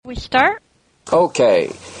we start?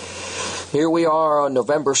 Okay. Here we are on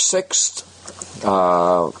November 6th,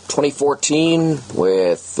 2014,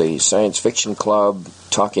 with the Science Fiction Club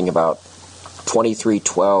talking about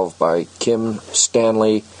 2312 by Kim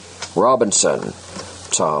Stanley Robinson.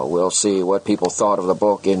 So we'll see what people thought of the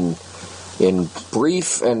book in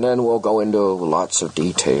brief, and then we'll go into lots of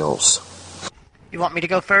details. You want me to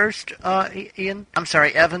go first, Ian? I'm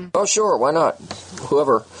sorry, Evan? Oh, sure, why not?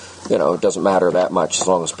 Whoever, it doesn't matter that much as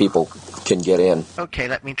long as people can get in. Okay,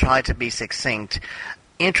 let me try to be succinct.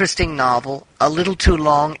 Interesting novel, a little too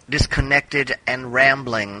long, disconnected, and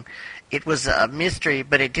rambling. It was a mystery,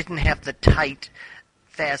 but it didn't have the tight,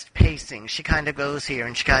 fast pacing. She kind of goes here,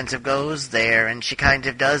 and she kind of goes there, and she kind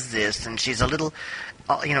of does this, and she's a little,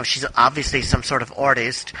 she's obviously some sort of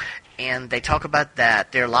artist, and they talk about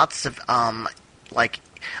that. There are lots of,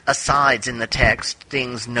 asides in the text,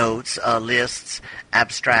 things, notes, lists,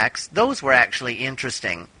 abstracts. Those were actually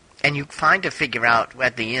interesting. And you find to figure out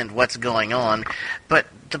at the end what's going on, but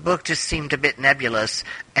the book just seemed a bit nebulous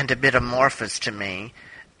and a bit amorphous to me.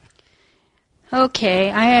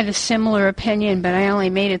 Okay, I had a similar opinion, but I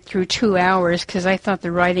only made it through 2 hours because I thought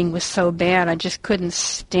the writing was so bad I just couldn't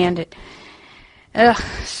stand it.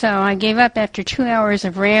 So I gave up after 2 hours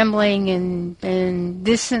of rambling and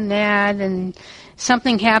this and that, and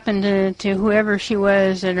something happened to whoever she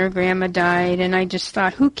was, and her grandma died, and I just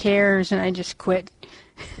thought, who cares, and I just quit.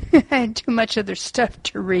 I had too much other stuff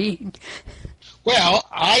to read. Well,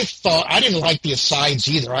 I thought I didn't like the asides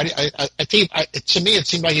either. I think to me it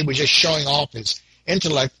seemed like he was just showing off his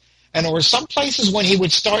intellect. And there were some places when he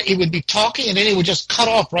would be talking, and then he would just cut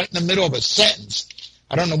off right in the middle of a sentence.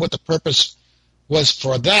 I don't know what the purpose was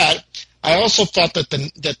for that. I also thought that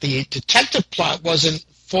the detective plot wasn't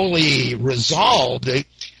fully resolved.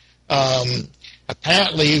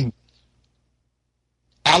 Apparently,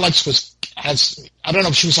 Alex I don't know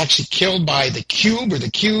if she was actually killed by the cube, or the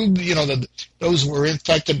cube, those were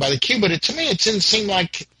infected by the cube, but to me it didn't seem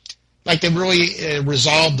like they really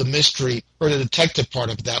resolved the mystery or the detective part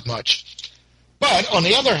of it that much. But on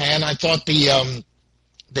the other hand, I thought the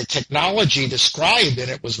technology described in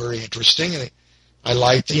it was very interesting, and I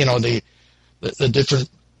liked, the different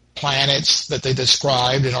planets that they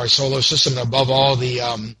described in our solar system, and above all the,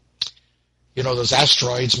 those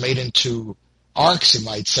asteroids made into arcs, you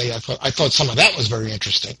might say. I thought some of that was very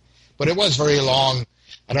interesting, but it was very long.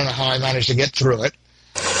 I don't know how I managed to get through it.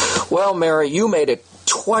 Well, Mary, you made it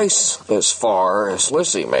twice as far as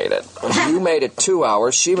Lizzie made it. You made it 2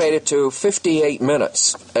 hours. She made it to 58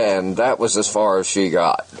 minutes, and that was as far as she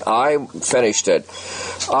got. I finished it.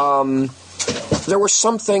 There were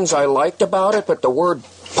some things I liked about it, but the word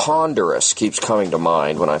ponderous keeps coming to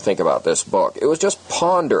mind when I think about this book. It was just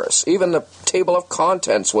ponderous. Even the table of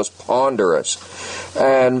contents was ponderous.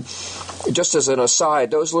 And just as an aside,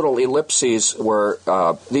 those little ellipses were,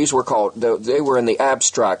 these were called, they were in the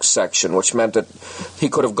abstract section, which meant that he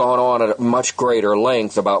could have gone on at a much greater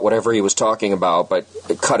length about whatever he was talking about, but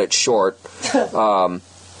cut it short.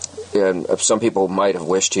 And some people might have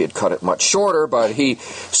wished he had cut it much shorter, but he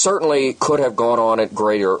certainly could have gone on at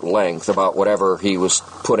greater length about whatever he was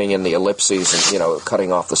putting in the ellipses and,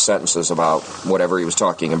 cutting off the sentences about whatever he was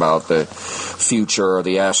talking about, the future or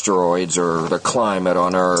the asteroids or the climate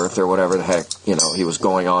on Earth or whatever the heck, he was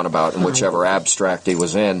going on about in whichever abstract he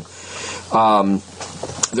was in.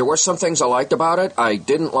 There were some things I liked about it. I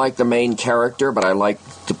didn't like the main character, but I liked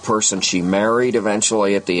the person she married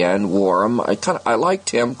eventually at the end, Warham. I liked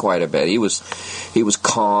him quite a bit. He was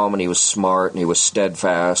calm, and he was smart, and he was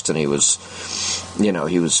steadfast, and he was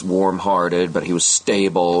warm-hearted, but he was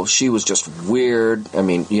stable. She was just weird. I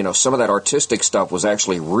mean, some of that artistic stuff was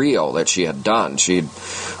actually real that she had done. She had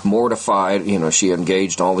mortified, she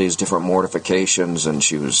engaged in all these different mortifications, and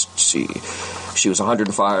she was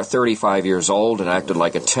 35 years old and acted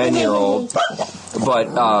like a 10-year-old.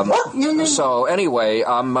 But, so anyway,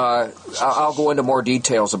 I'll go into more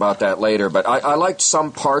details about that later. But I liked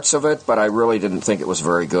some parts of it, but I really didn't think it was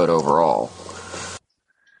very good overall.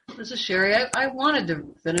 This is Sherry. I wanted to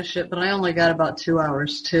finish it, but I only got about 2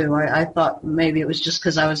 hours, too. I thought maybe it was just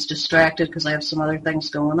because I was distracted because I have some other things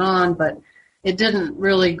going on, but it didn't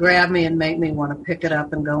really grab me and make me want to pick it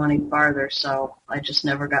up and go any farther, so I just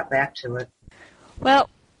never got back to it. Well,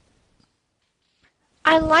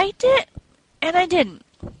 I liked it, and I didn't.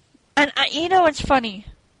 And it's funny,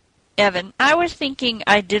 Evan. I was thinking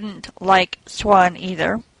I didn't like Swan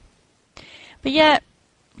either. But yet,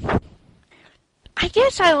 I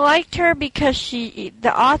guess I liked her because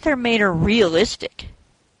the author made her realistic.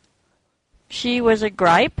 She was a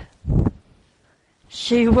gripe.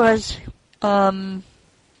 She was,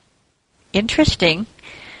 interesting.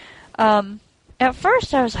 at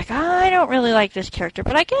first I was like, I don't really like this character,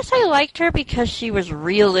 but I guess I liked her because she was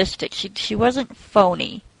realistic. She wasn't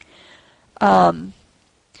phony. And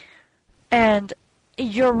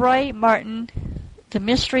you're right, Martin. The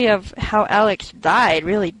mystery of how Alex died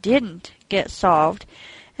really didn't get solved.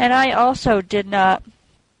 And I also did not...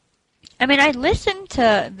 I mean, I listened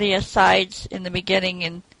to the asides in the beginning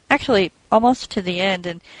and actually almost to the end,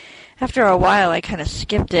 and after a while I kind of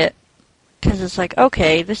skipped it. Because it's like,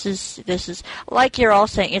 okay, this is like you're all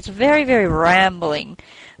saying, it's very, very rambling.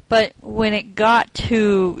 But when it got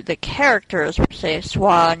to the characters, say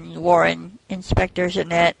Swan, Warren, Inspector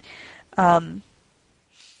Jeanette, it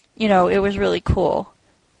was really cool.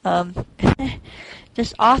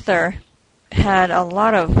 This author had a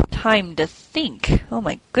lot of time to think. Oh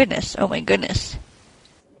my goodness.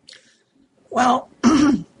 Well,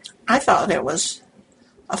 I thought it was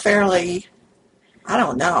a fairly... I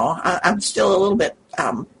don't know. I'm still a little bit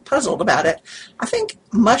puzzled about it. I think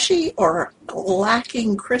mushy or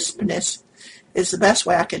lacking crispness is the best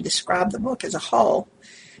way I can describe the book as a whole.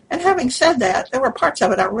 And having said that, there were parts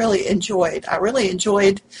of it I really enjoyed. I really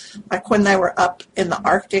enjoyed, like when they were up in the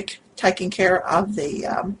Arctic taking care of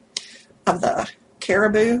the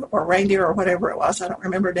caribou or reindeer or whatever it was. I don't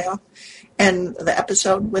remember now. And the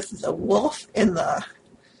episode with the wolf in the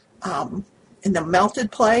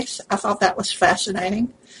melted place. I thought that was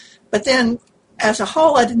fascinating. But then, as a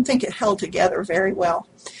whole, I didn't think it held together very well.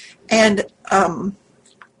 And,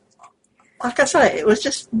 like I said, it was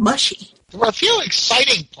just mushy. There were a few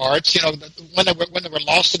exciting parts, when they were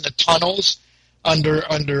lost in the tunnels under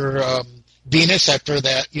Venus after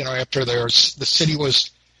that, after the city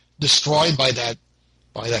was destroyed by that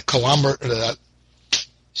that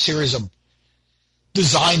series of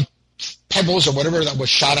designed pebbles or whatever that was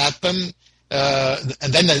shot at them.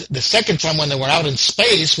 And then the second time when they were out in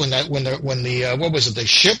space, when the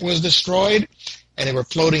ship was destroyed, and they were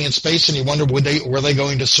floating in space, and you wondered were they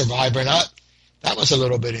going to survive or not. That was a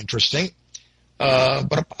little bit interesting.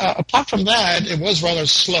 But apart from that, it was rather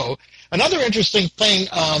slow. Another interesting thing,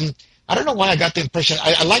 I don't know why I got the impression.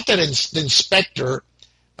 I liked that the inspector.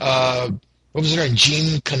 What was her name?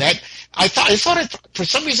 Jean Connett. I thought for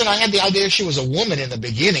some reason I had the idea she was a woman in the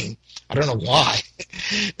beginning. I don't know why.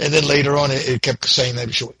 And then later on, it kept saying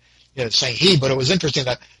that she, saying he. But it was interesting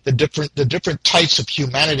that the different types of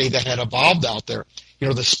humanity that had evolved out there.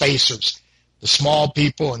 The spacers, the small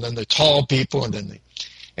people, and then the tall people, and then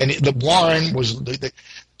the Warren was they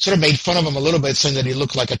sort of made fun of him a little bit, saying that he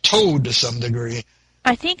looked like a toad to some degree.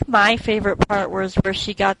 I think my favorite part was where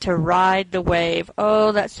she got to ride the wave.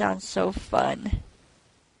 Oh, that sounds so fun.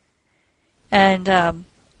 And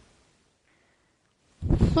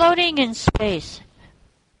floating in space.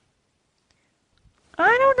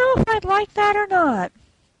 I don't know if I'd like that or not.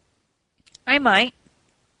 I might.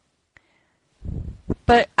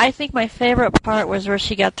 But I think my favorite part was where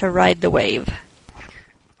she got to ride the wave.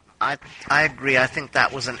 I agree. I think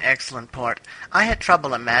that was an excellent part. I had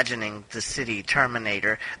trouble imagining the city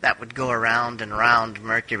Terminator that would go around and around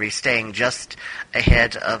Mercury, staying just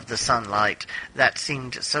ahead of the sunlight. That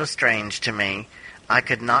seemed so strange to me. I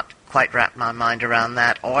could not quite wrap my mind around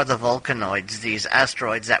that, or the Vulcanoids, these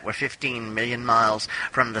asteroids that were 15 million miles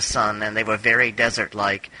from the sun, and they were very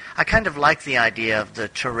desert-like. I kind of like the idea of the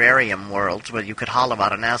terrarium worlds, where you could hollow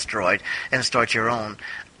out an asteroid and start your own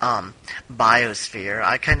biosphere.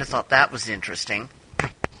 I kind of thought that was interesting,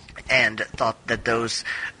 and thought that those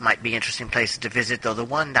might be interesting places to visit, though the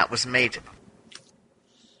one that was made...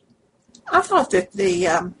 I thought that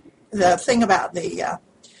the thing about the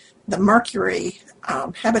Mercury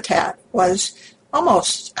habitat was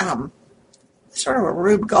almost sort of a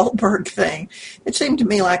Rube Goldberg thing. It seemed to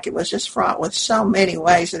me like it was just fraught with so many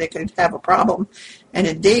ways that it could have a problem, and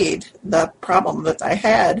indeed, the problem that they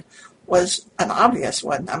had was an obvious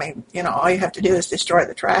one. I mean, all you have to do is destroy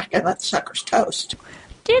the track and let the suckers toast.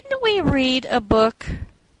 Didn't we read a book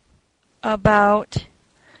about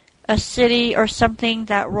a city or something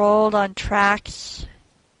that rolled on tracks?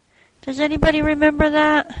 Does anybody remember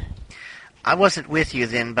that? I wasn't with you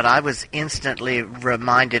then, but I was instantly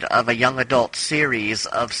reminded of a young adult series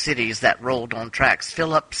of cities that rolled on tracks.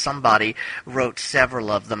 Philip somebody wrote several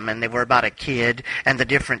of them, and they were about a kid, and the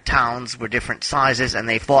different towns were different sizes, and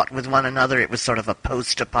they fought with one another. It was sort of a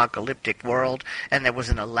post-apocalyptic world, and there was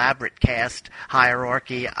an elaborate caste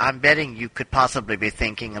hierarchy. I'm betting you could possibly be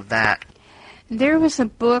thinking of that. There was a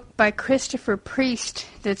book by Christopher Priest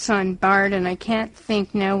that's on Bard, and I can't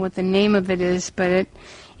think now what the name of it is, but it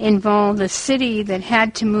involved a city that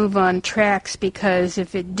had to move on tracks because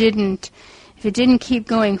if it didn't keep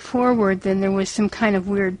going forward, then there was some kind of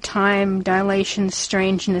weird time dilation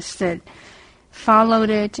strangeness that followed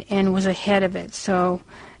it and was ahead of it. So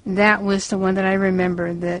that was the one that I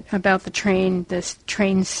remember, that about the train, this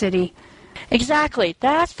train city. Exactly.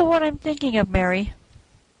 That's the one I'm thinking of, Mary.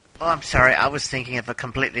 Oh, I'm sorry. I was thinking of a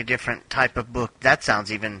completely different type of book. That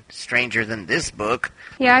sounds even stranger than this book.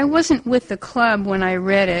 Yeah, I wasn't with the club when I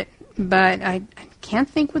read it, but I can't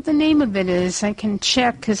think what the name of it is. I can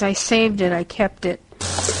check because I saved it. I kept it.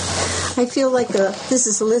 I feel like this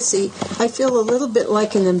is Lissy. I feel a little bit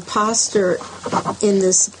like an imposter in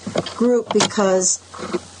this group because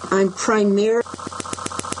I'm primarily...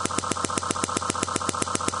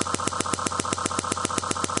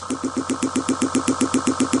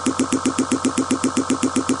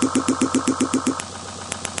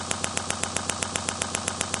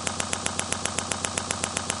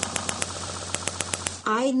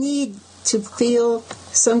 I need to feel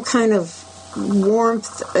some kind of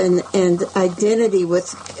warmth and identity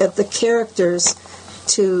with the characters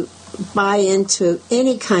to buy into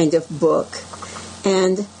any kind of book.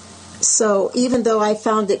 And so even though I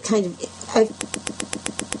found it kind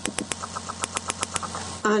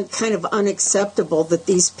of unacceptable that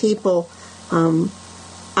these people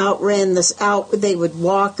outran this out, they would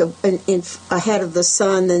walk ahead of the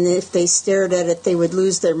sun, and if they stared at it they would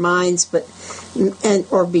lose their minds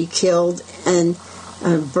or be killed and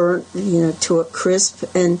burnt to a crisp,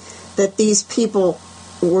 and that these people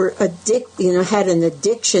were had an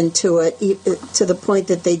addiction to it, to the point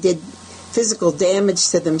that they did physical damage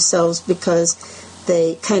to themselves because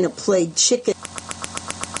they kind of played chicken.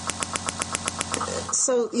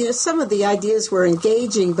 So, some of the ideas were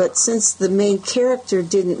engaging, but since the main character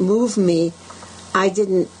didn't move me, I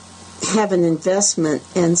didn't have an investment,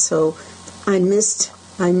 and so I missed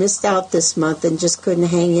out this month and just couldn't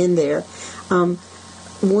hang in there.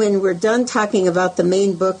 When we're done talking about the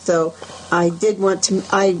main book, though, I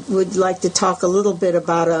would like to talk a little bit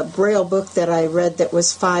about a Braille book that I read that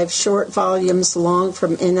was 5 short volumes long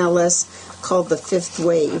from NLS called The Fifth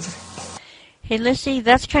Wave. Hey, Lissy,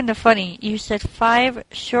 that's kind of funny. You said 5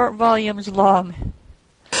 short volumes long.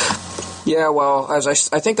 Yeah, well, as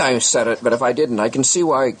I think I said it, but if I didn't, I can see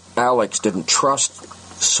why Alex didn't trust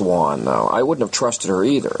Swan, though. I wouldn't have trusted her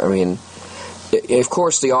either. I mean, of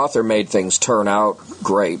course, the author made things turn out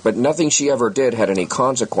great, but nothing she ever did had any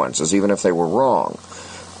consequences, even if they were wrong.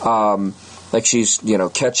 Like she's,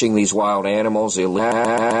 catching these wild animals, the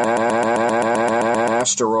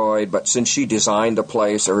asteroid, but since she designed the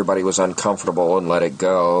place, everybody was uncomfortable and let it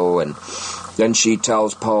go, and then she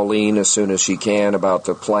tells Pauline as soon as she can about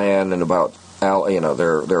the plan and about,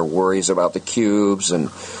 their worries about the cubes, and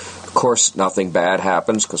of course nothing bad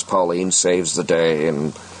happens because Pauline saves the day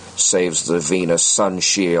and saves the Venus sun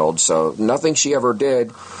shield, so nothing she ever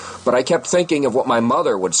did. But I kept thinking of what my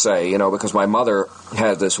mother would say, because my mother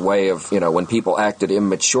had this way of, when people acted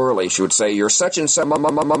immaturely, she would say, "You're such and such, and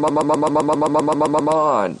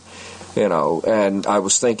I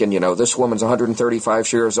was thinking, this woman's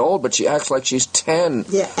 135 years old, but she acts like she's 10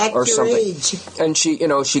 or something. Age. And she,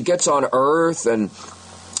 she gets on Earth and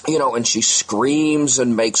and she screams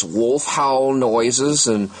and makes wolf howl noises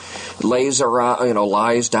and lays around,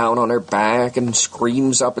 lies down on her back and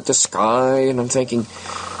screams up at the sky. And I'm thinking,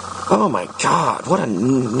 oh my God, what a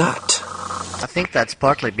nut. I think that's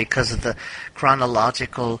partly because of the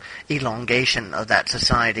chronological elongation of that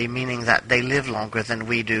society, meaning that they live longer than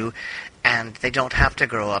we do, and they don't have to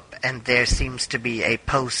grow up, and there seems to be a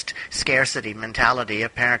post-scarcity mentality.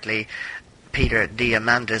 Apparently, Peter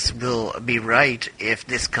Diamandis will be right if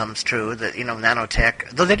this comes true, that,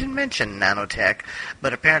 nanotech, though they didn't mention nanotech,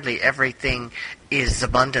 but apparently everything is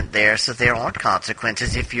abundant there, so there aren't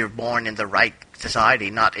consequences if you're born in the right society,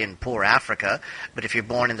 not in poor Africa, but if you're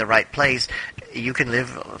born in the right place, you can live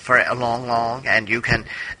for a long, and you can,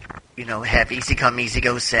 have easy come, easy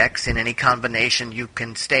go sex in any combination. You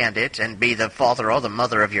can stand it and be the father or the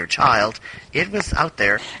mother of your child. It was out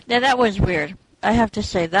there. Now, that was weird. I have to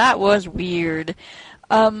say, that was weird.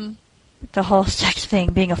 The whole sex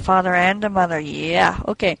thing, being a father and a mother, yeah,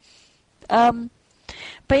 okay. But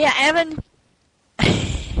yeah, Evan,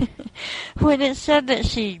 when it said that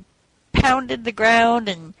she pounded the ground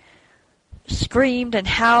and screamed and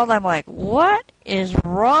howled, I'm like, what is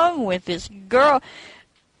wrong with this girl?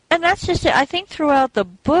 And that's just it. I think throughout the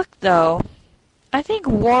book, though, I think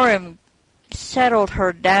Warren settled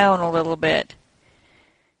her down a little bit.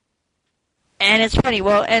 And it's funny,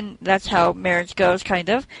 well, and that's how marriage goes, kind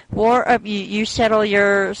of. You settle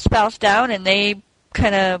your spouse down, and they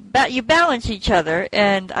kind of, you balance each other,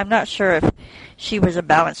 and I'm not sure if she was a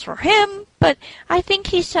balance for him, but I think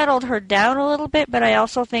he settled her down a little bit, but I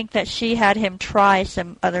also think that she had him try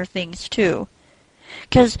some other things, too.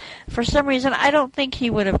 Because for some reason, I don't think he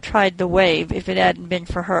would have tried the wave if it hadn't been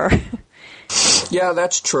for her. Yeah,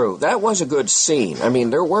 that's true. That was a good scene. I mean,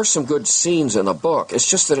 there were some good scenes in the book. It's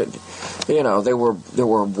just that, there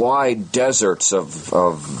were wide deserts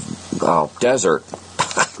of desert.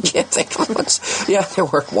 I can't think of what's... Yeah, there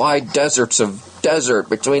were wide deserts of desert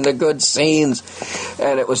between the good scenes.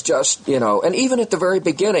 And it was just, and even at the very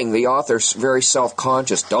beginning, the author's very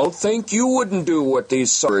self-conscious. Don't think you wouldn't do what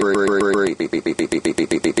these...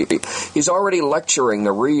 He's already lecturing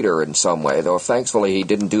the reader in some way, though thankfully he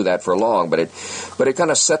didn't do that for long. But it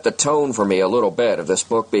kind of set the tone for me a little bit of this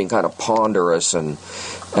book being kind of ponderous and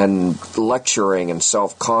lecturing and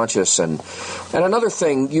self-conscious. And another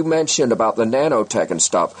thing you mentioned about the nanotech and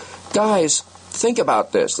stuff. Guys, think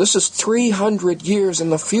about this. This is 300 years in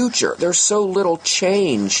the future. There's so little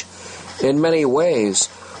change in many ways.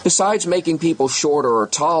 Besides making people shorter or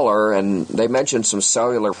taller, and they mentioned some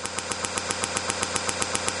cellular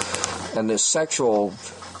and this sexual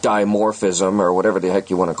dimorphism, or whatever the heck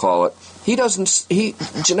you want to call it,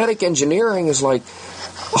 genetic engineering is like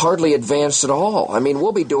hardly advanced at all. I mean,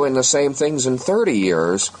 we'll be doing the same things in 30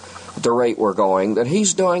 years at the rate we're going that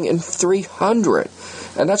he's doing in 300.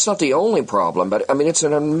 And that's not the only problem, but I mean, it's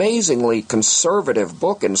an amazingly conservative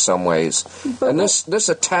book in some ways. And this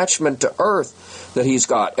attachment to Earth that he's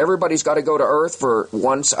got, everybody's got to go to Earth for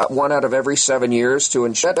one out of every 7 years to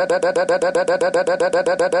ensure that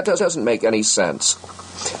doesn't make any sense.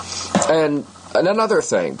 And another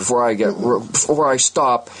thing before I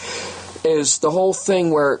stop is the whole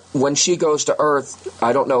thing where when she goes to Earth,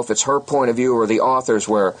 I don't know if it's her point of view or the author's,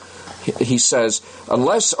 where he says,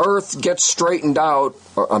 unless Earth gets straightened out,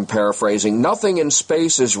 or I'm paraphrasing, nothing in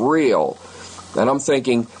space is real. And I'm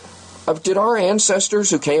thinking, did our ancestors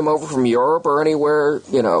who came over from Europe or anywhere,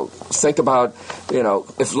 think about,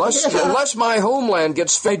 unless my homeland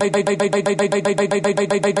gets faded,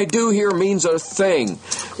 do here means a thing,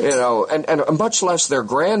 and much less their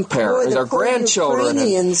grandparents, their grandchildren.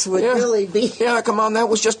 Ukrainians would really be. Yeah, come on, that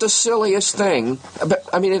was just the silliest thing. But,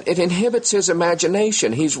 I mean, it inhibits his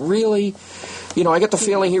imagination. He's really... I get the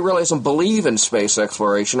feeling he really doesn't believe in space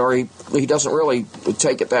exploration, or he doesn't really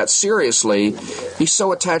take it that seriously. He's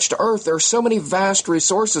so attached to Earth. There are so many vast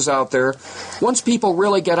resources out there. Once people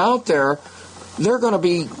really get out there, they're going to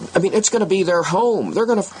be, it's going to be their home. They're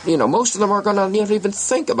going to, most of them are going to not even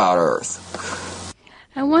think about Earth.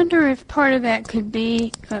 I wonder if part of that could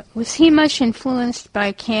be, was he much influenced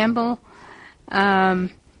by Campbell?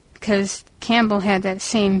 Because Campbell had that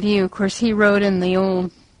same view. Of course, he wrote in the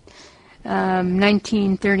old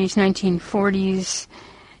 1930s, 1940s,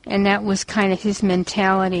 and that was kind of his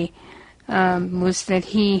mentality, was that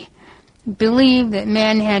he believed that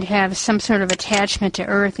man had to have some sort of attachment to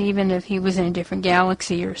Earth, even if he was in a different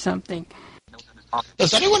galaxy or something.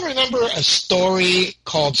 Does anyone remember a story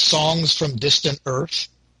called Songs from Distant Earth?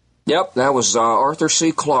 Yep, that was Arthur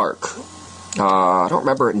C. Clarke. I don't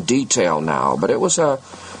remember it in detail now, but it was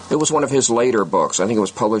one of his later books. I think it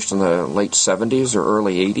was published in the late 70s or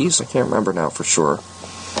early 80s. I can't remember now for sure.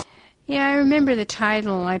 Yeah, I remember the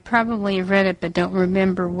title. I probably have read it, but don't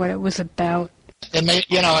remember what it was about. It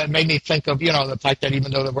made me think of, the fact that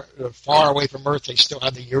even though they're far away from Earth, they still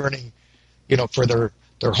have the yearning, for their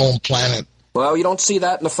home planet. Well, you don't see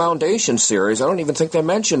that in the Foundation series. I don't even think they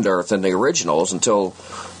mentioned Earth in the originals until,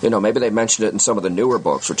 maybe they mentioned it in some of the newer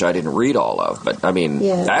books, which I didn't read all of. But,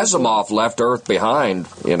 Asimov left Earth behind,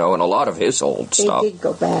 in a lot of his old stuff. They did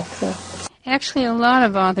go back, though. Actually, a lot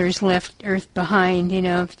of authors left Earth behind.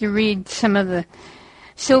 If you read some of the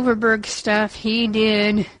Silverberg stuff, he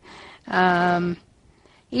did.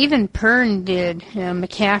 Even Pern did.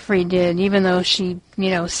 McCaffrey did, even though she,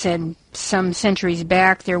 said some centuries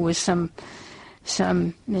back there was some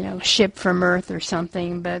ship from Earth or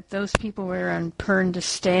something, but those people were on Pern to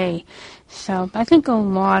stay. So I think a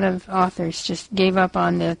lot of authors just gave up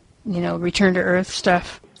on the, return to Earth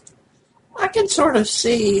stuff. I can sort of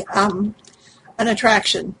see an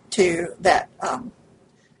attraction to that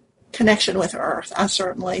connection with Earth. I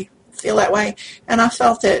certainly feel that way. And I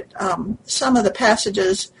felt that some of the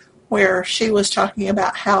passages where she was talking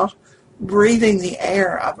about how breathing the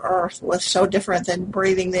air of Earth was so different than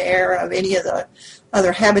breathing the air of any of the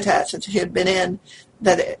other habitats that she had been in,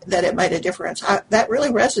 that it made a difference. That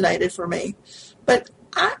really resonated for me. But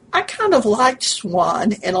I kind of liked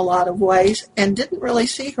Swan in a lot of ways and didn't really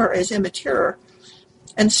see her as immature.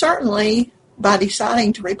 And certainly by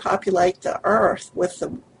deciding to repopulate the Earth with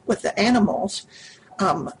the animals,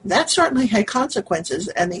 that certainly had consequences.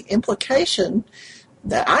 And the implication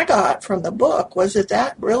that I got from the book was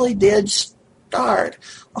that really did start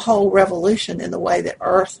a whole revolution in the way that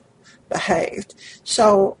Earth behaved.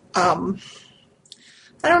 So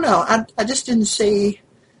I don't know. I just didn't see.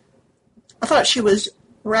 I thought she was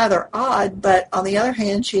rather odd, but on the other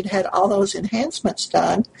hand, she'd had all those enhancements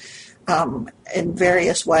done in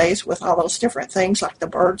various ways with all those different things like the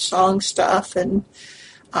bird song stuff and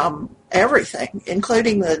everything,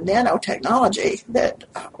 including the nanotechnology that,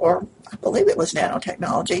 or I believe it was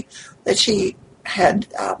nanotechnology, that she had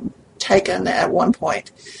taken at one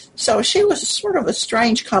point. So she was sort of a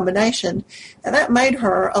strange combination, and that made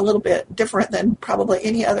her a little bit different than probably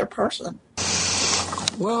any other person.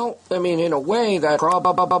 Well, I mean, in a way, that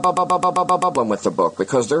problem with the book,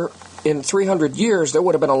 because in 300 years, there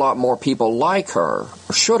would have been a lot more people like her,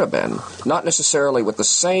 or should have been, not necessarily with the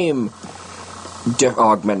same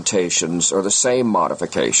augmentations or the same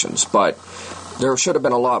modifications, but there should have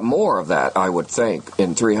been a lot more of that, I would think,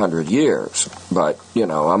 in 300 years. But,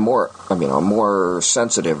 I'm more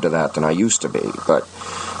sensitive to that than I used to be. But,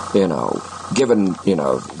 given,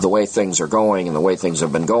 the way things are going and the way things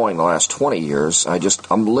have been going the last 20 years,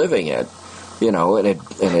 I'm living it, and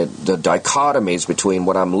the dichotomies between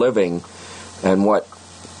what I'm living and what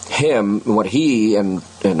he and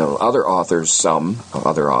other authors, some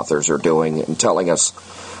other authors are doing and telling us,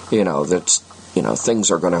 that,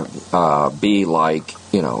 things are going to be like,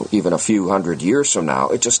 even a few hundred years from now.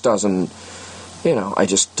 It just doesn't,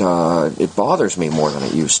 it bothers me more than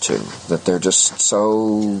it used to, that they're just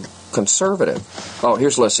so conservative. Oh,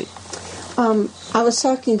 here's Lissy. I was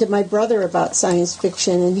talking to my brother about science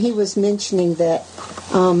fiction, and he was mentioning that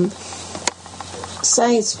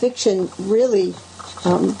science fiction really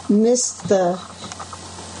missed the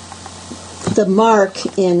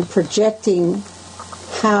mark in projecting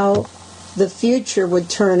how the future would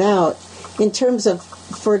turn out in terms of,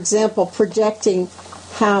 for example, projecting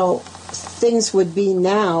how things would be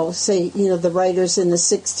now, say, the writers in the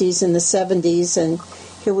 60s and the 70s, and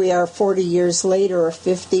here we are 40 years later or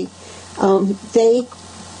 50. They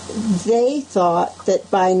thought that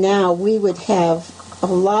by now we would have a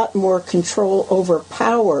lot more control over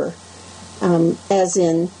power, as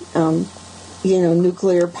in,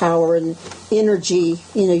 nuclear power and energy,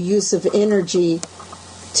 use of energy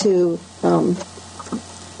to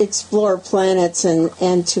explore planets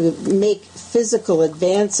and to make physical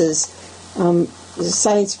advances.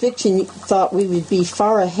 Science fiction thought we would be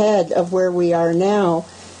far ahead of where we are now.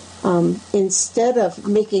 Instead of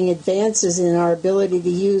making advances in our ability to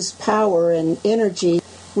use power and energy,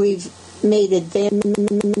 we've made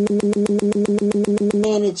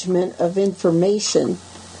management of information.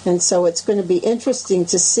 And so it's going to be interesting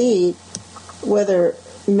to see whether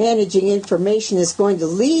managing information is going to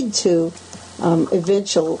lead to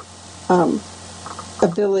eventual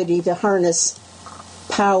ability to harness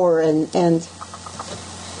power and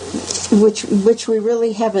which we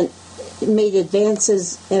really haven't made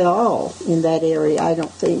advances at all in that area, I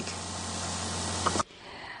don't think.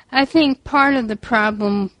 I think part of the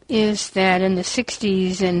problem is that in the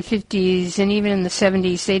 60s and 50s and even in the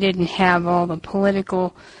 70s, they didn't have all the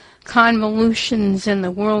political convolutions and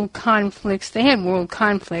the world conflicts. They had world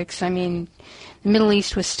conflicts. I mean, the Middle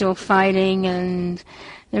East was still fighting and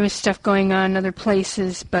there was stuff going on in other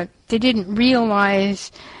places, but they didn't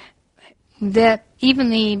realize that even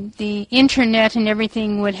the internet and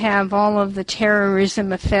everything would have all of the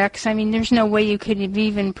terrorism effects. I mean, there's no way you could have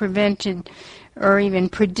even prevented or even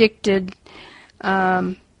predicted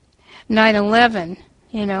 9/11,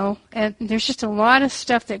 And there's just a lot of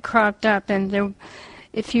stuff that cropped up. And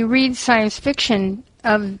if you read science fiction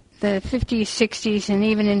of the 50s, 60s, and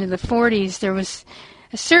even into the 40s, there was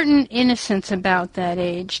a certain innocence about that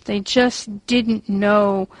age. They just didn't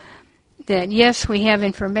know that, yes, we have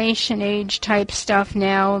information age type stuff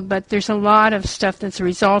now, but there's a lot of stuff that's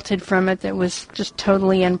resulted from it that was just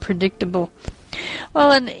totally unpredictable.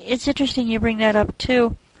 Well, and it's interesting you bring that up,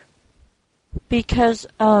 too, because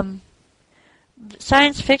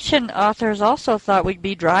science fiction authors also thought we'd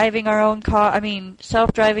be driving our own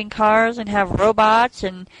self-driving cars and have robots,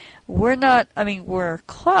 and we're not, we're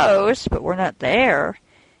close, but we're not there.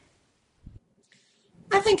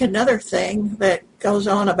 I think another thing that goes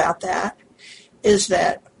on about that is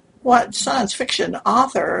that what science fiction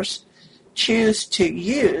authors choose to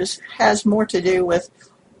use has more to do with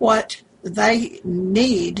what they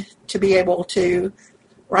need to be able to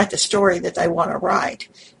write the story that they want to write.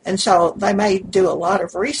 And so they may do a lot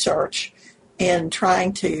of research in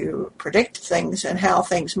trying to predict things and how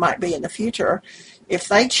things might be in the future. If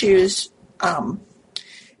they choose,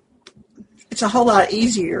 it's a whole lot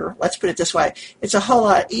easier, let's put it this way, it's a whole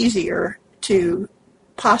lot easier to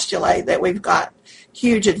postulate that we've got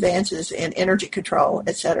huge advances in energy control,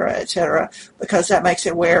 et cetera, because that makes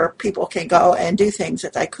it where people can go and do things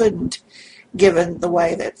that they couldn't given the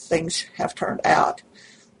way that things have turned out.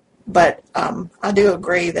 But I do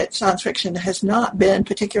agree that science fiction has not been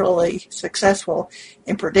particularly successful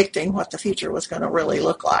in predicting what the future was going to really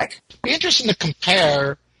look like. It'd be interesting to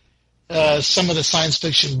compare some of the science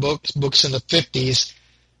fiction books in the 50s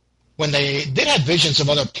when they did have visions of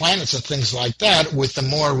other planets and things like that with the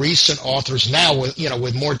more recent authors now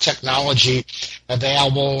with more technology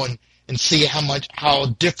available and see how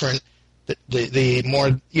different the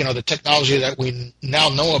more the technology that we now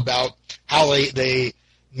know about, how they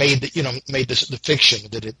made the fiction.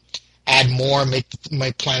 Did it add more, make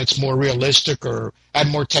planets more realistic, or add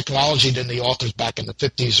more technology than the authors back in the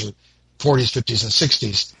 50s or 40s, 50s, and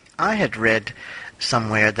 60s? I had read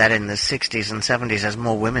somewhere that in the 60s and 70s, as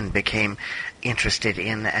more women became interested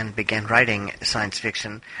in and began writing science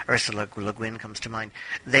fiction, Ursula Le Guin comes to mind,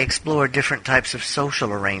 they explored different types of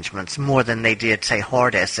social arrangements more than they did, say,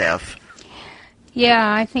 hard SF.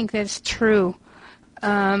 Yeah, I think that's true.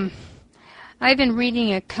 I've been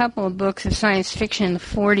reading a couple of books of science fiction in the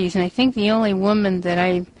 40s, and I think the only woman that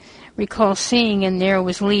I recall seeing in there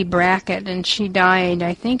was Lee Brackett, and she died,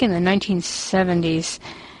 I think, in the 1970s,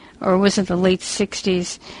 or was it the late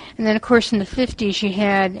 60s? And then, of course, in the 50s, you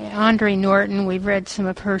had Andre Norton. We've read some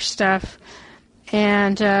of her stuff.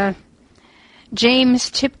 And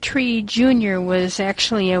James Tiptree Jr. was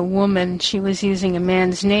actually a woman. She was using a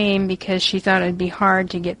man's name because she thought it would be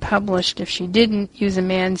hard to get published if she didn't use a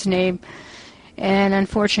man's name. And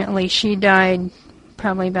unfortunately, she died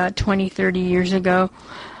probably about 20, 30 years ago.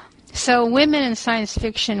 So women in science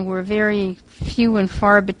fiction were very few and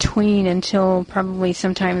far between until probably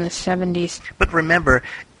sometime in the 70s. But remember,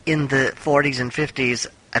 in the 40s and 50s,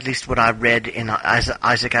 at least what I read in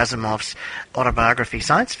Isaac Asimov's autobiography,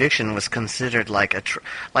 science fiction was considered like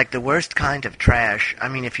the worst kind of trash. I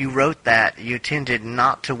mean, if you wrote that, you tended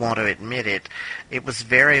not to want to admit it. It was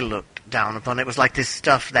very looked down upon. It was like this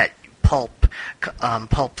stuff that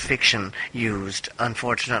pulp fiction used.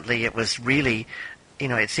 Unfortunately, it was really,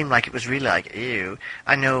 it seemed like it was really like, ew.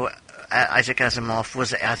 I know Isaac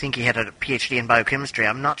Asimov I think he had a PhD in biochemistry.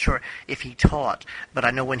 I'm not sure if he taught, but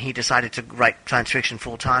I know when he decided to write science fiction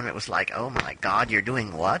full-time, it was like, oh my God, you're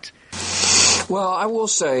doing what? Well, I will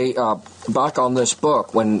say, back on this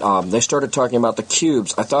book, when they started talking about the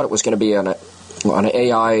cubes, I thought it was going to be an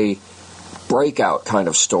AI breakout kind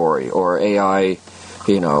of story, or AI,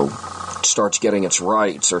 starts getting its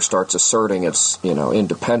rights, or starts asserting its,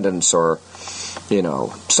 independence, or,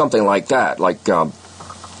 something like that, like, I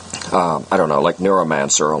don't know, like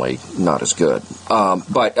Neuromancer, only not as good. And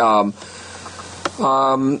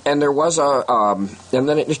there was and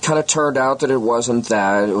then it kind of turned out that it wasn't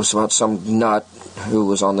that. It was about some nut who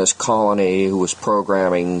was on this colony who was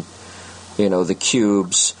programming, the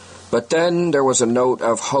cubes. But then there was a note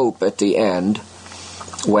of hope at the end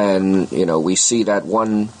when, we see that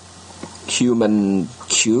one human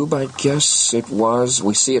cube, I guess it was.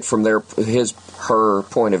 We see it from her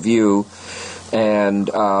point of view. And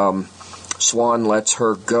Swan lets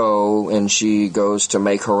her go, and she goes to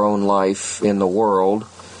make her own life in the world.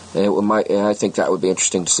 And I think that would be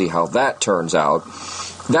interesting to see how that turns out.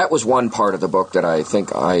 That was one part of the book that I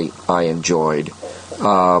think I enjoyed.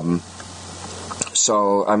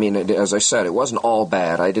 So, I mean, as I said, it wasn't all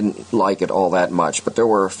bad. I didn't like it all that much, but there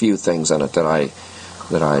were a few things in it that I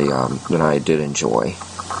did enjoy.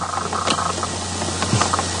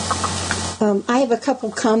 I have a couple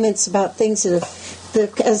comments about things that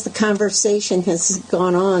as the conversation has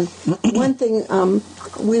gone on. One thing,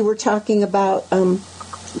 we were talking about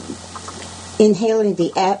inhaling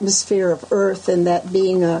the atmosphere of Earth and that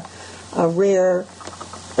being a rare,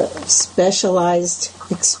 specialized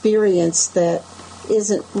experience that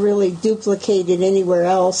isn't really duplicated anywhere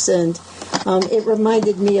else. And it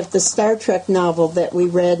reminded me of the Star Trek novel that we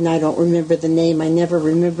read, and I don't remember the name. I never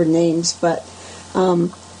remember names, but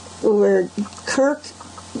where Kirk,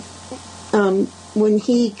 when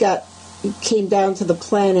he came down to the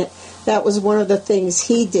planet, that was one of the things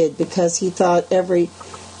he did because he thought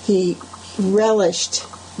he relished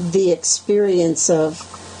the experience of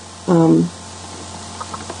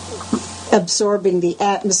absorbing the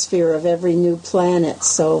atmosphere of every new planet.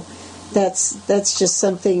 So that's just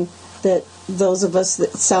something that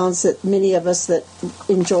many of us that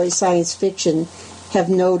enjoy science fiction have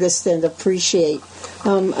noticed and appreciate.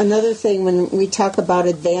 Another thing, when we talk about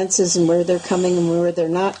advances and where they're coming and where they're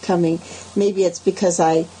not coming, maybe it's because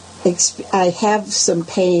I have some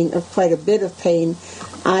pain, or quite a bit of pain.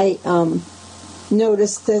 I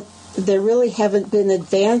noticed that there really haven't been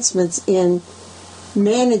advancements in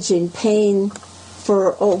managing pain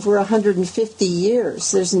for over 150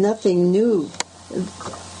 years. There's nothing new,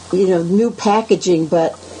 new packaging,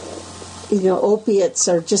 but opiates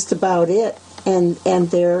are just about it. and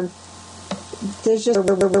there's just we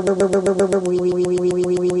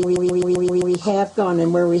have gone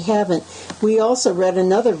and where we haven't. We also read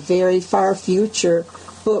another very far future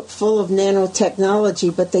book full of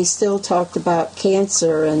nanotechnology, but they still talked about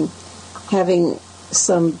cancer and having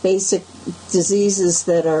some basic diseases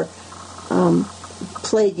that are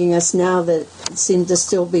plaguing us now that seem to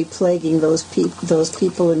still be plaguing those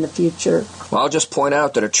people in the future. Well, I'll just point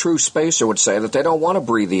out that a true spacer would say that they don't want to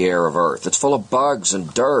breathe the air of Earth. It's full of bugs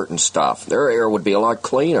and dirt and stuff. Their air would be a lot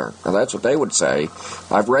cleaner. Now, that's what they would say.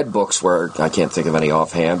 I've read books where, I can't think of any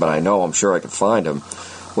offhand, but I'm sure I could find them,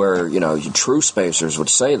 where, true spacers would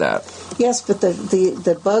say that. Yes, but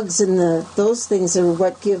the bugs and those things are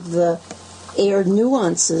what give the air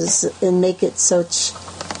nuances and make it such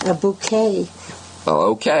a bouquet. Well,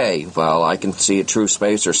 okay. Well, I can see a true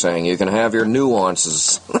spacer saying you can have your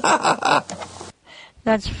nuances.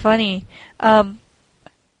 That's funny.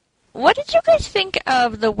 What did you guys think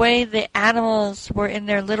of the way the animals were in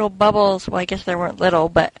their little bubbles? Well, I guess they weren't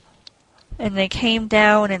little, and they came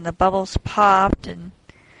down and the bubbles popped, and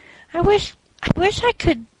I wish I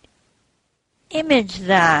could image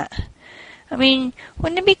that. I mean,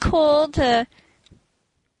 wouldn't it be cool to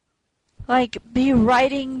be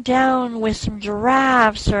riding down with some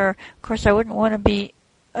giraffes, or of course I wouldn't want to be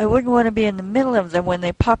in the middle of them when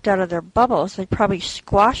they popped out of their bubbles. They'd probably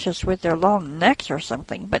squash us with their long necks or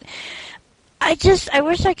something. But I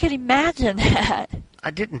wish I could imagine that. I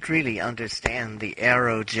didn't really understand the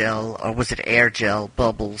aerogel, or was it air gel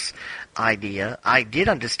bubbles idea. I did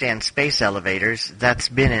understand space elevators. That's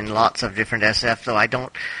been in lots of different SF, though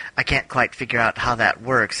I can't quite figure out how that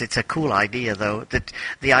works. It's a cool idea, though.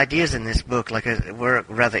 The ideas in this book were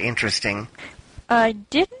rather interesting.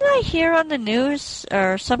 Didn't I hear on the news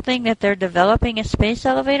or something that they're developing a space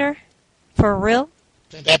elevator? For real?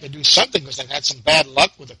 They have to do something because they've had some bad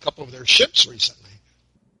luck with a couple of their ships recently.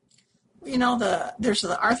 There's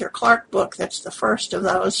the Arthur Clarke book that's the first of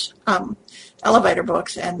those elevator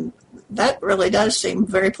books, and that really does seem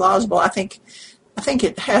very plausible. I think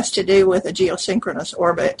it has to do with a geosynchronous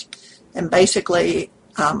orbit, and basically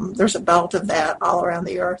there's a belt of that all around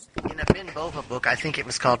the Earth. In a Ben Bova book, I think it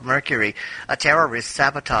was called Mercury, a terrorist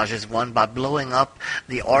sabotages one by blowing up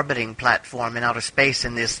the orbiting platform in outer space,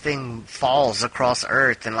 and this thing falls across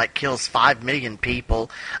Earth and kills 5 million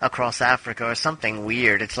people across Africa or something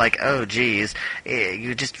weird. It's like, oh geez,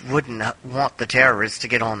 you just wouldn't want the terrorists to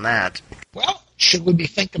get on that. Well, should we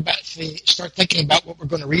start thinking about what we're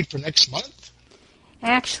going to read for next month?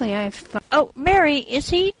 Actually, Oh, Mary, is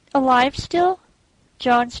he alive still?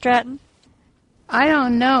 John Stratton? I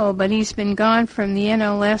don't know, but he's been gone from the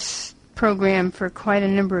NLS program for quite a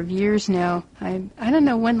number of years now. I don't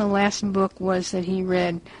know when the last book was that he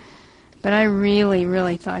read, but I really,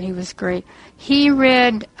 really thought he was great. He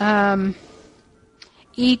read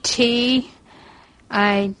E.T.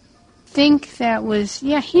 I think that was,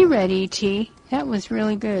 he read E.T. That was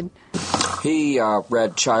really good. He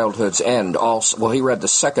read Childhood's End also. Well, he read the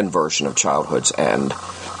second version of Childhood's End.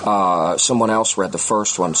 Someone else read the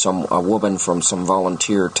first one, a woman from some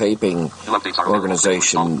volunteer taping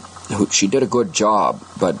organization. She did a good job,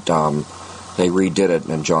 but they redid it,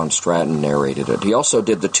 and John Stratton narrated it. He also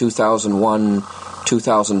did the 2001,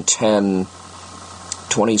 2010,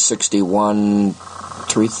 2061,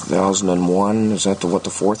 3001. Is that what the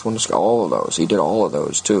fourth one is? All of those. He did all of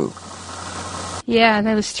those, too. Yeah,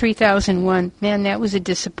 that was 3001. Man, that was a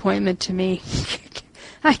disappointment to me.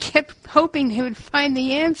 I kept hoping they would find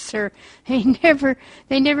the answer. They never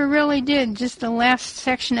really did. Just the last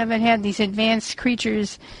section of it had these advanced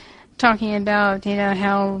creatures talking about,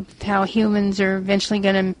 how humans are eventually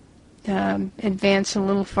going to advance a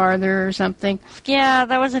little farther or something. Yeah,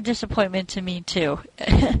 that was a disappointment to me too.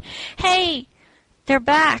 Hey, they're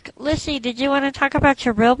back. Lissy, did you want to talk about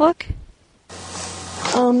your real book?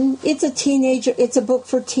 It's a book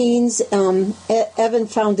for teens. Evan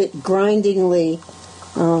found it grindingly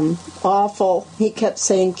awful. He kept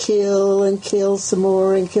saying kill and kill some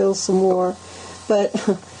more and kill some more. But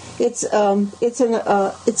it's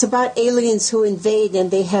about aliens who invade,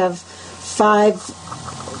 and they have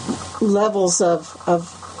 5 levels of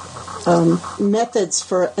methods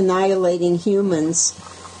for annihilating humans.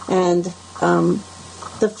 And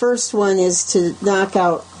the first one is to knock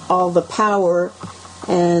out all the power,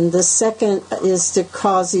 and the second is to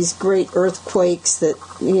cause these great earthquakes that,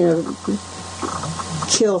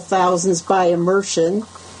 kill thousands by immersion.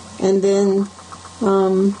 And then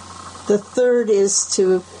the third is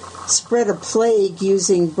to spread a plague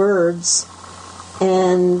using birds.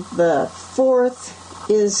 And the fourth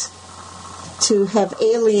is to have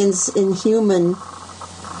aliens in human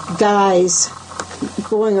guise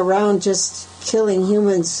going around just killing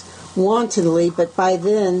humans wantonly, but by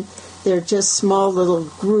then they're just small little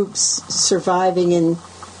groups surviving and,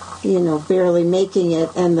 barely making it.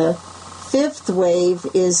 And the fifth wave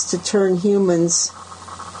is to turn humans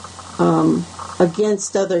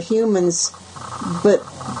against other humans, but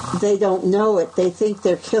they don't know it. They think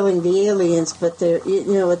they're killing the aliens, but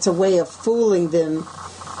it's a way of fooling them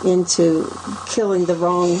into killing the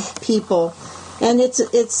wrong people. And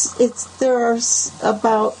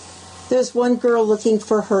there's one girl looking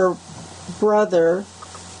for her brother.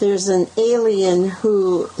 There's an alien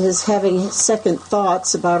who is having second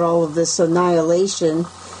thoughts about all of this annihilation.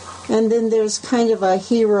 And then there's kind of a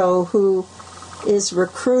hero who is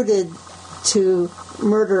recruited to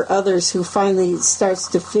murder others, who finally starts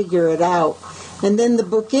to figure it out. And then the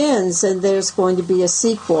book ends, and there's going to be a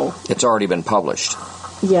sequel. It's already been published.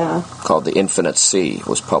 Yeah. Called The Infinite Sea. It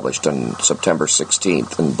was published on September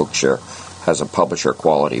 16th, and Bookshare has a publisher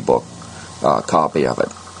quality book copy of it.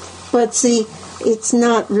 But see, it's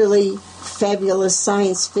not really fabulous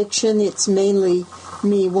science fiction. It's mainly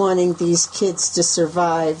me wanting these kids to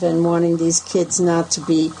survive and wanting these kids not to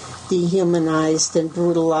be dehumanized and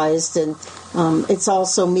brutalized. And it's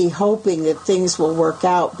also me hoping that things will work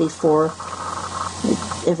out before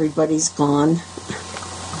everybody's gone.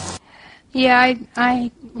 Yeah,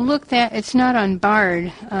 I looked at, it's not on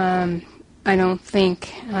Bard, I don't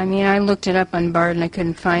think. I mean, I looked it up on Bard and I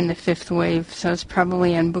couldn't find the fifth wave, so it's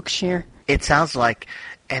probably on Bookshare. It sounds like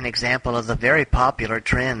an example of the very popular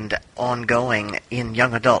trend ongoing in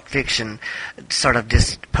young adult fiction, sort of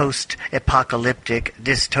post-apocalyptic,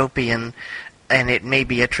 dystopian, and it may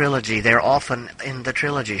be a trilogy. They're often in the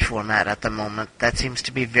trilogy format at the moment. That seems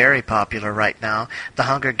to be very popular right now. The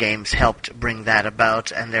Hunger Games helped bring that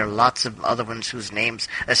about, and there are lots of other ones whose names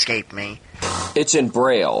escape me. It's in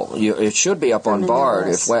Braille. It should be up on Bard.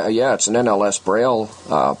 It's an NLS Braille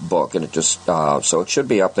book, and it just so it should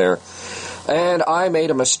be up there. And I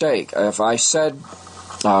made a mistake. If I said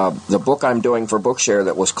the book I'm doing for Bookshare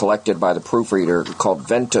that was collected by the proofreader called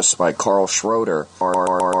Ventus by Carl Schroeder,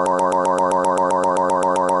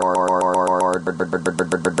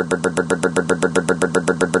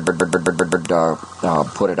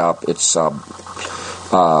 put it up. It's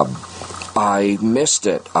I missed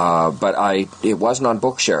it, but it wasn't on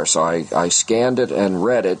Bookshare, so I scanned it and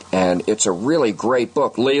read it, and it's a really great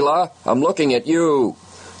book. Leela, I'm looking at you.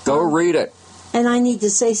 Go read it. And I need to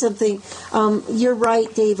say something. You're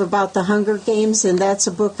right, Dave, about the Hunger Games, and that's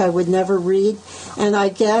a book I would never read. And I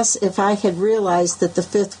guess if I had realized that the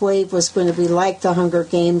fifth wave was going to be like the Hunger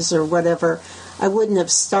Games or whatever, I wouldn't have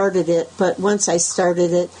started it. But once I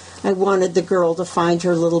started it, I wanted the girl to find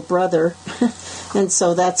her little brother. And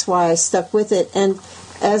so that's why I stuck with it. And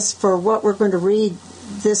as for what we're going to read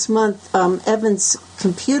this month, Evan's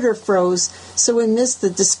computer froze, so we missed the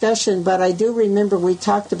discussion, but I do remember we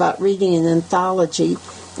talked about reading an anthology,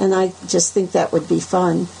 and I just think that would be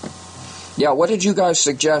fun. Yeah, what did you guys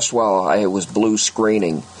suggest while I was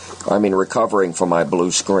recovering from my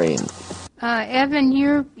blue screen? Evan,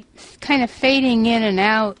 you're kind of fading in and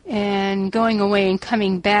out and going away and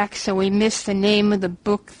coming back, so we missed the name of the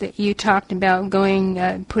book that you talked about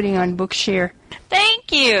putting on Bookshare.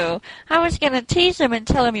 Thank you. I was going to tease him and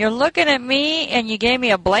tell him you're looking at me and you gave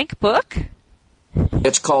me a blank book.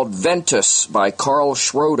 It's called Ventus by Carl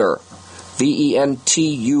Schroeder.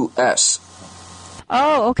 Ventus.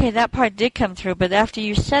 Oh, okay, that part did come through, but after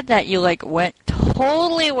you said that, you went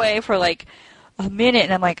totally away for a minute,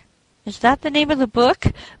 and I'm like, is that the name of the book?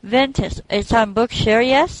 Ventus. It's on Bookshare,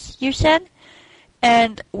 yes, you said?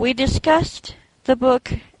 And we discussed the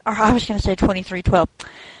book, or I was going to say 2312.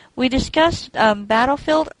 We discussed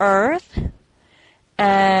Battlefield Earth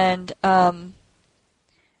and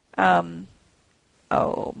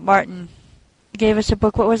Martin gave us a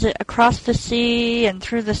book. What was it? Across the Sea and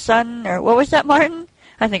Through the Sun, or what was that, Martin?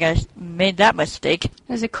 I think I made that mistake. It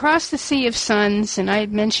was Across the Sea of Suns, and I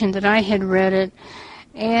had mentioned that I had read it.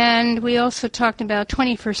 And we also talked about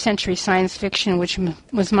 21st century science fiction, which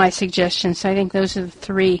was my suggestion. So I think those are the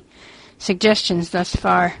three suggestions thus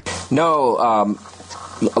far. No,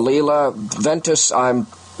 Leela, Ventus, I'm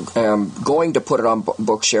going to put it on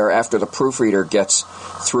Bookshare after the proofreader gets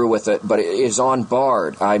through with it, but it is on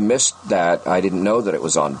Bard. I missed that. I didn't know that it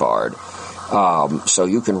was on Bard. So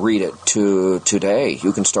you can read it today.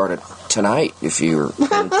 You can start it tonight if you're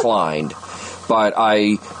inclined. But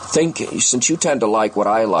I think since you tend to like what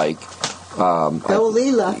I like, go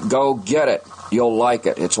Leela. Go get it. You'll like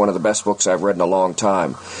it. It's one of the best books I've read in a long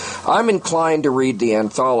time. I'm inclined to read the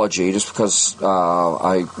anthology just because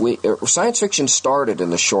science fiction started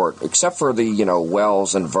in the short, except for the,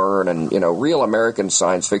 Wells and Verne and, real American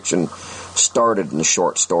science fiction started in the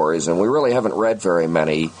short stories, and we really haven't read very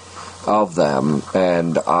many of them.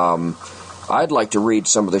 And I'd like to read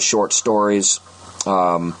some of the short stories.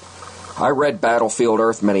 I read Battlefield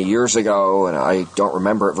Earth many years ago, and I don't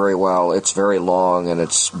remember it very well. It's very long, and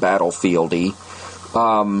it's battlefieldy.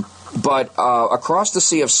 But Across the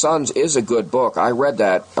Sea of Suns is a good book. I read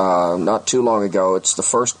that not too long ago. It's the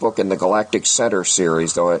first book in the Galactic Center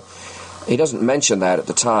series, though he doesn't mention that at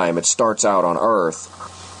the time. It starts out on Earth.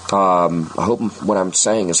 I hope what I'm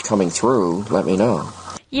saying is coming through. Let me know.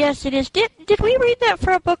 Yes, it is. Did we read that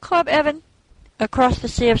for a book club, Evan? Across the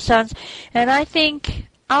Sea of Suns? And I think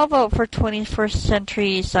I'll vote for 21st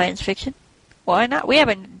century science fiction. Why not? We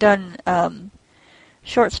haven't done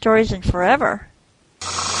short stories in forever.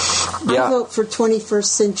 Yeah. I vote for 21st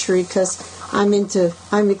century because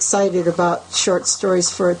I'm excited about short stories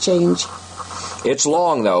for a change. It's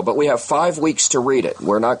long, though, but we have 5 weeks to read it.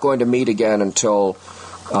 We're not going to meet again until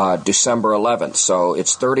December 11th, so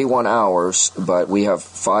it's 31 hours, but we have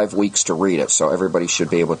 5 weeks to read it, so everybody should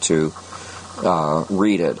be able to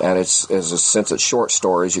read it. And since it's short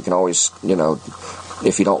stories, you can always,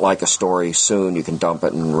 if you don't like a story soon, you can dump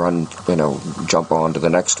it and run, jump on to the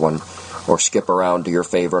next one, or skip around to your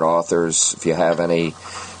favorite authors if you have any,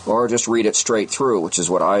 or just read it straight through, which is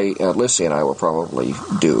what Lissy and I will probably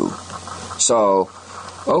do. So,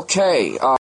 okay.